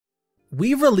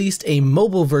we've released a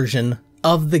mobile version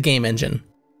of the game engine.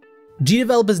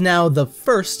 GDevelop is now the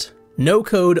first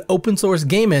no-code open source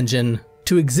game engine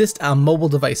to exist on mobile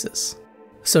devices.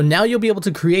 So now you'll be able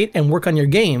to create and work on your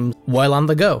games while on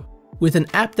the go, with an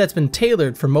app that's been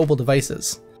tailored for mobile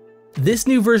devices. This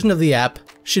new version of the app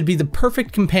should be the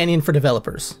perfect companion for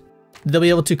developers. They'll be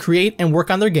able to create and work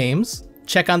on their games,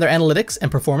 check on their analytics and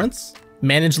performance,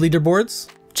 manage leaderboards,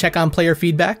 check on player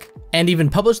feedback, and even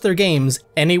publish their games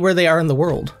anywhere they are in the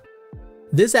world.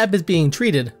 This app is being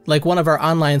treated like one of our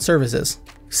online services,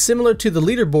 similar to the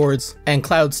leaderboards and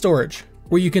cloud storage,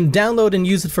 where you can download and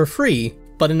use it for free,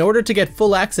 but in order to get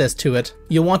full access to it,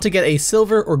 you'll want to get a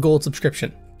silver or gold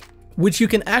subscription, which you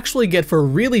can actually get for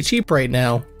really cheap right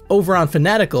now over on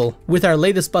Fanatical with our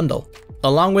latest bundle.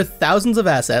 Along with thousands of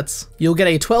assets, you'll get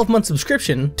a 12-month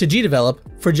subscription to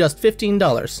GDevelop for just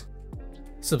 $15.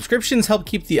 Subscriptions help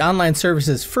keep the online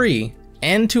services free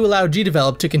and to allow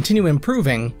GDevelop to continue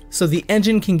improving so the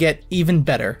engine can get even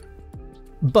better.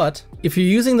 But if you're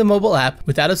using the mobile app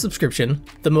without a subscription,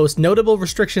 the most notable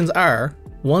restrictions are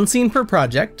 1 scene per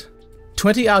project,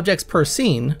 20 objects per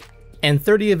scene, and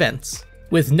 30 events,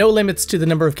 with no limits to the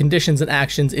number of conditions and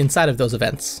actions inside of those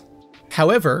events.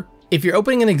 However, if you're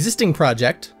opening an existing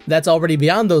project that's already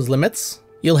beyond those limits,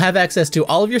 you'll have access to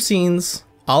all of your scenes,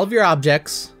 all of your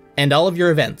objects, and all of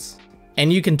your events.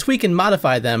 And you can tweak and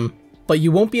modify them, but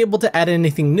you won't be able to add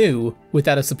anything new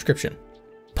without a subscription.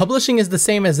 Publishing is the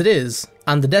same as it is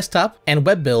on the desktop and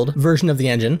web build version of the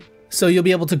engine, so you'll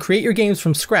be able to create your games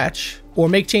from scratch or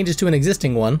make changes to an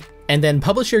existing one, and then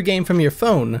publish your game from your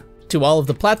phone to all of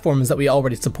the platforms that we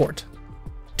already support.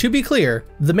 To be clear,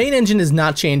 the main engine is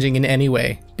not changing in any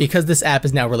way because this app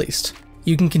is now released.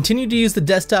 You can continue to use the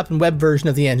desktop and web version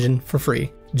of the engine for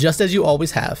free, just as you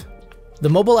always have. The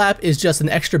mobile app is just an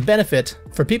extra benefit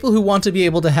for people who want to be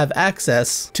able to have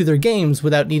access to their games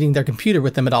without needing their computer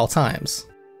with them at all times.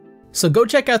 So go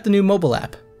check out the new mobile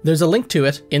app. There's a link to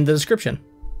it in the description.